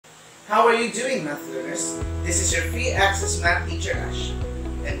How are you doing, math learners? This is your free access math teacher Ash,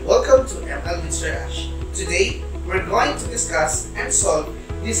 and welcome to ML with Sir Ash. Today, we're going to discuss and solve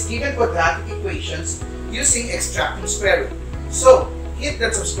these given quadratic equations using extracting square root. So, hit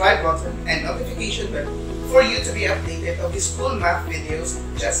that subscribe button and notification bell for you to be updated of these cool math videos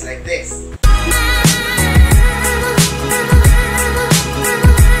just like this.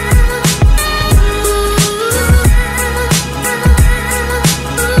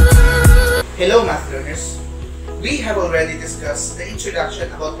 Hello math learners! We have already discussed the introduction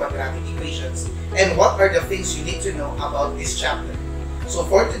about quadratic equations and what are the things you need to know about this chapter. So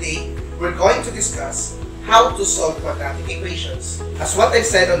for today, we're going to discuss how to solve quadratic equations. As what I've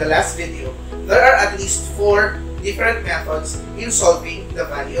said on the last video, there are at least 4 different methods in solving the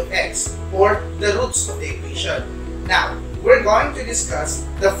value of x or the roots of the equation. Now, we're going to discuss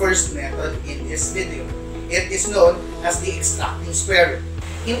the first method in this video. It is known as the extracting square root.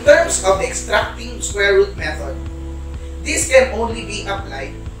 In terms of the extracting square root method, this can only be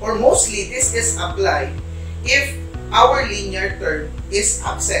applied, or mostly this is applied, if our linear term is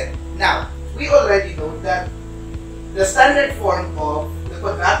absent. Now, we already know that the standard form of the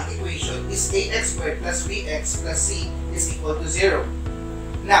quadratic equation is ax squared plus bx plus c is equal to 0.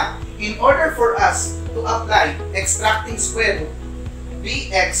 Now, in order for us to apply extracting square root,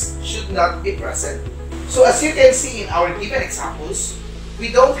 bx should not be present. So as you can see in our given examples, we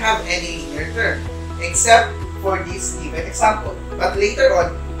don't have any linear term except for this given example. But later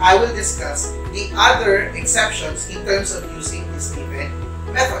on, I will discuss the other exceptions in terms of using this given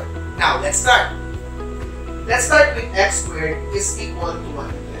method. Now, let's start. Let's start with x squared is equal to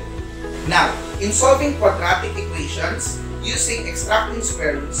 100. Now, in solving quadratic equations using extracting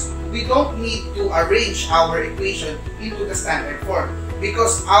square roots, we don't need to arrange our equation into the standard form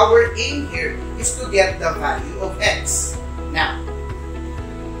because our aim here is to get the value of x. Now,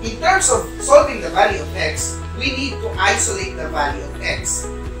 in terms of solving the value of x, we need to isolate the value of x.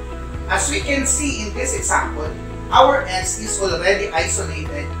 As we can see in this example, our x is already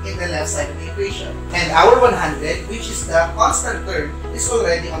isolated in the left side of the equation. And our 100, which is the constant term, is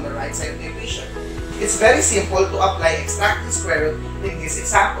already on the right side of the equation. It's very simple to apply extracting square root in this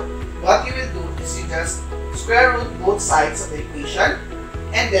example. What you will do is you just square root both sides of the equation,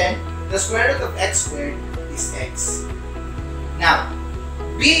 and then the square root of x squared is x. Now,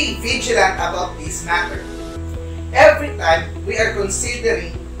 be vigilant about this matter. Every time we are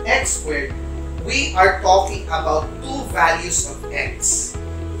considering x squared, we are talking about 2 values of x.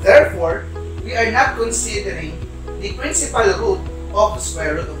 Therefore, we are not considering the principal root of the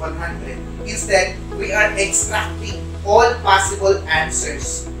square root of 100. Instead, we are extracting all possible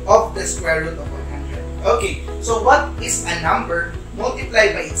answers of the square root of 100. Okay, so what is a number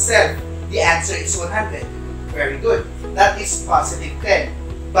multiplied by itself? The answer is 100. Very good. That is positive 10.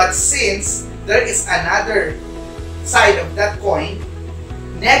 But since there is another side of that coin,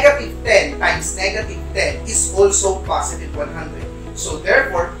 negative 10 times negative 10 is also positive 100. So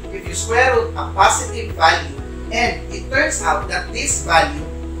therefore, if you square root a positive value and it turns out that this value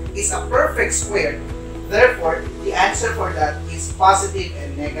is a perfect square, therefore, the answer for that is positive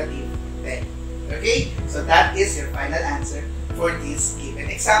and negative 10. Okay? So that is your final answer for this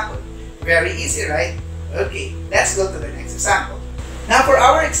given example. Very easy, right? Okay, let's go to the next example. Now for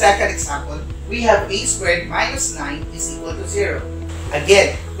our second example, we have a squared minus 9 is equal to 0.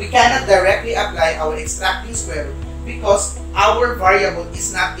 Again, we cannot directly apply our extracting square root because our variable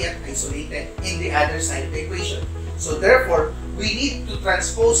is not yet isolated in the other side of the equation. So therefore, we need to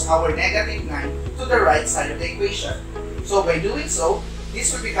transpose our negative 9 to the right side of the equation. So by doing so,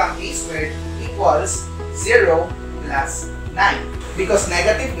 this will become a squared equals 0 plus 9. Because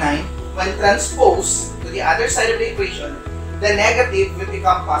negative 9, when transposed to the other side of the equation, the negative will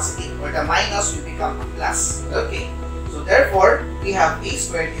become positive or the minus will become a plus. Okay, so therefore, we have a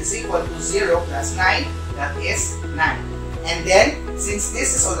squared is equal to 0 plus 9, that is 9. And then, since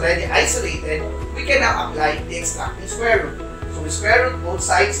this is already isolated, we can now apply the extracting square root. So we square root both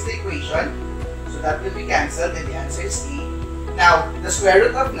sides of the equation, so that will be cancelled and the answer is a. Now, the square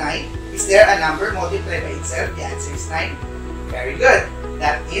root of 9, is there a number multiplied by itself? The answer is 9. Very good,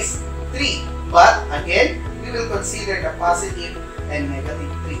 that is 3. But again, we will consider the positive and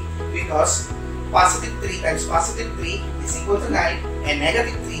negative 3 because positive 3 times positive 3 is equal to 9 and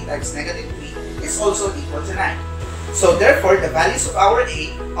negative 3 times negative 3 is also equal to 9. So therefore, the values of our A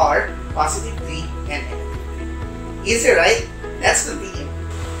are positive 3 and negative 3. Easy, right? Let's continue.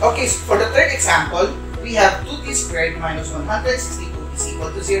 Okay, so for the third example, we have 2t squared minus 162 is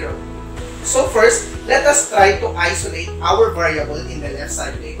equal to 0. So first, let us try to isolate our variable in the left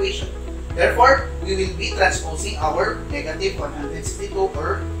side of the equation. Therefore, we will be transposing our negative 162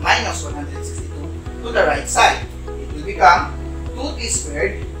 or minus minus 162 to the right side. It will become 2t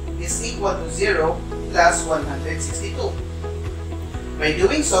squared is equal to 0 plus 162. By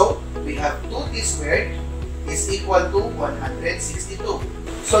doing so, we have 2t squared is equal to 162.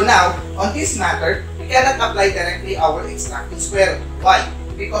 So now, on this matter, we cannot apply directly our extracting square root. Why?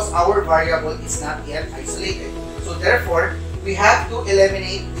 Because our variable is not yet isolated. So therefore, we have to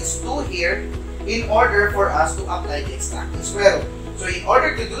eliminate this 2 here in order for us to apply the extracting square root. So in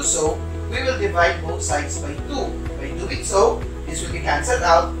order to do so, we will divide both sides by 2. By doing so, this will be cancelled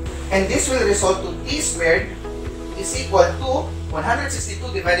out, and this will result to t squared is equal to 162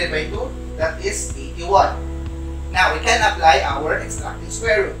 divided by 2, that is 81. Now, we can apply our extracting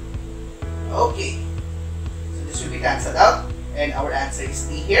square root. Okay. So this will be cancelled out, and our answer is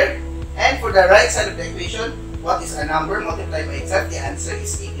t here. And for the right side of the equation, what is a number multiplied by itself? The answer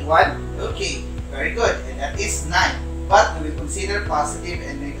is 81. Okay, very good. And that is 9. But we will consider positive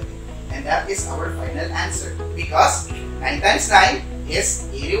and negative. And that is our final answer. Because 9 times 9 is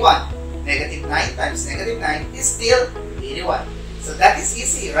 81. Negative 9 times negative 9 is still 81. So that is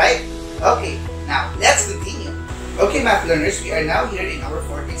easy, right? Okay, now let's continue. Okay, math learners, we are now here in our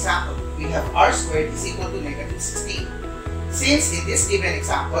fourth example. We have r squared is equal to negative 16. Since in this given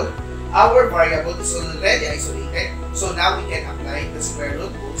example, our variable is already isolated, so now we can apply the square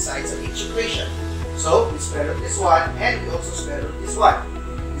root both sides of each equation. So we square root this one, and we also square root this one.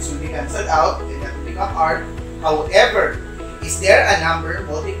 This will be cancelled out, and that will become r. However, is there a number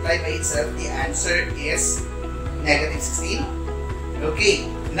multiplied by itself? The answer is negative 16. Okay,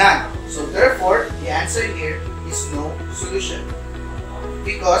 none. So therefore, the answer here is no solution,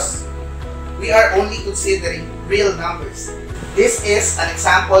 because we are only considering real numbers. This is an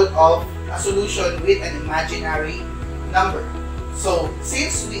example of a solution with an imaginary number. So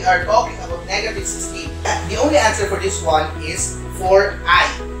since we are talking about negative 16, the only answer for this one is 4i,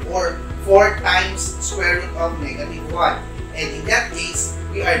 or 4 times square root of negative 1. And in that case,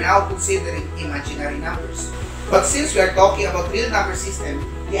 we are now considering imaginary numbers. But since we are talking about real number system,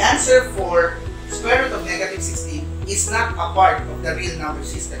 the answer for square root of negative 16 is not a part of the real number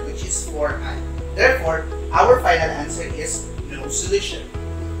system, which is 4i. Therefore, our final answer is no solution.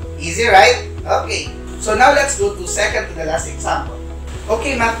 Easy, right? Okay. So now let's go to second to the last example.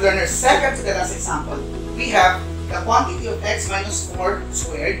 Okay, math learners, second to the last example, we have the quantity of x minus 4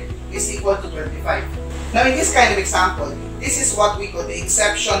 squared is equal to 25. Now in this kind of example, this is what we call the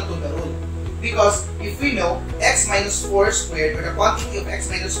exception to the rule. Because if we know x minus 4 squared, or the quantity of x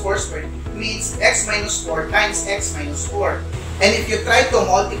minus 4 squared, means x minus 4 times x minus 4. And if you try to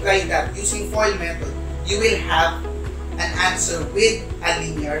multiply that using FOIL method, you will have an answer with a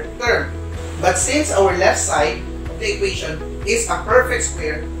linear term. But since our left side of the equation is a perfect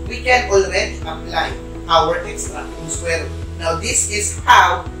square, we can already apply our extracting square root. Now this is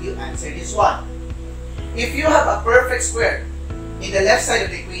how you answer this one. If you have a perfect square in the left side of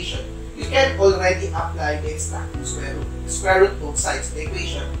the equation, you can already apply the extracting square root both sides of the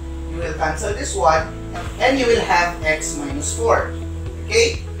equation. You will cancel this one, and you will have x minus 4.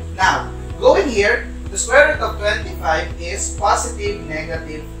 Okay? Now, going here, the square root of 25 is positive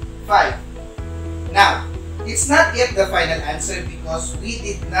negative 5. Now, it's not yet the final answer because we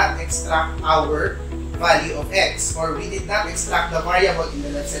did not extract our value of x, or we did not extract the variable in the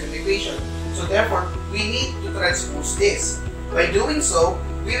left side of the equation. So therefore, we need to transpose this. By doing so,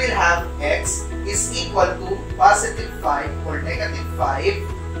 we will have x is equal to positive 5 or negative 5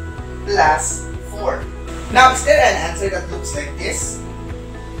 plus 4. Now, is there an answer that looks like this?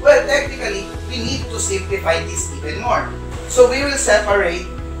 Well, technically, we need to simplify this even more. So we will separate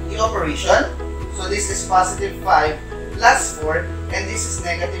the operation. So this is positive 5 plus 4, and this is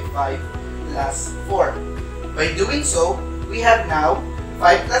negative 5 plus 4. By doing so, we have now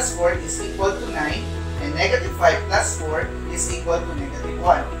 5 plus 4 is equal to 9, and negative 5 plus 4 is equal to negative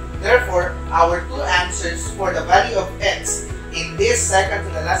 1. Therefore, our two answers for the value of x in this second to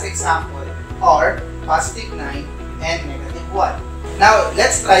the last example are positive 9 and negative 1. Now,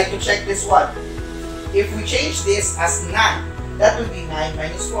 let's try to check this one. If we change this as 9, that will be 9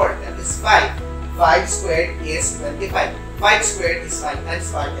 minus 4, that is 5. 5 squared is 25. 5 squared is 5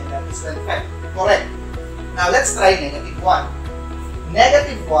 times 5, and that is 25. Correct. Now, let's try negative 1.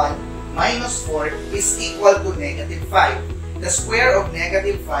 Negative 1 minus 4 is equal to negative 5. The square of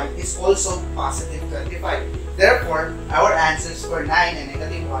negative 5 is also positive 25. Therefore, our answers for 9 and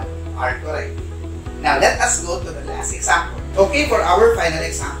negative 1 are correct. Now, let us go to the last example. Okay, for our final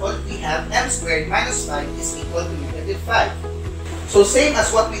example, we have m squared minus 5 is equal to negative 5. So, same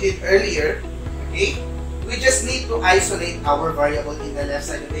as what we did earlier, okay, we just need to isolate our variable in the left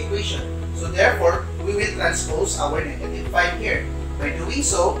side of the equation. So, therefore, we will transpose our negative 5 here. By doing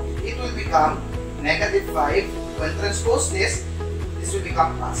so, it will become negative 5. When transpose this will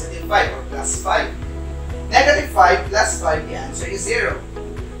become positive 5 or plus 5. Negative 5 plus 5, the answer is 0.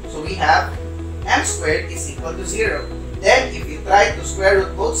 So we have m squared is equal to 0. Then if we try to square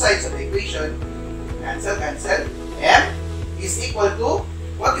root both sides of the equation, cancel, m is equal to,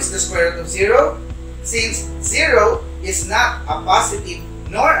 what is the square root of 0? Since 0 is not a positive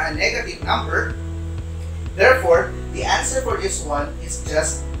nor a negative number, therefore, the answer for this one is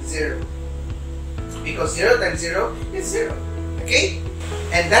just 0. Because 0 times 0 is 0. Okay?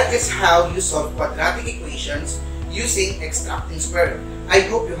 And that is how you solve quadratic equations using extracting square root. I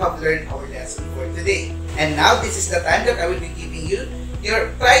hope you have learned our lesson for today. And now this is the time that I will be giving you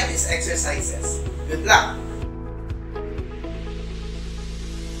your try these exercises. Good luck!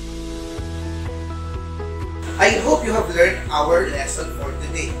 I hope you have learned our lesson for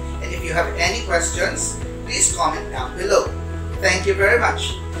today. And if you have any questions, please comment down below. Thank you very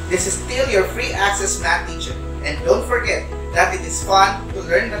much. This is still your free access math teacher. And don't forget that it is fun to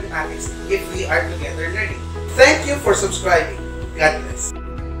learn mathematics if we are together learning. Thank you for subscribing. God bless.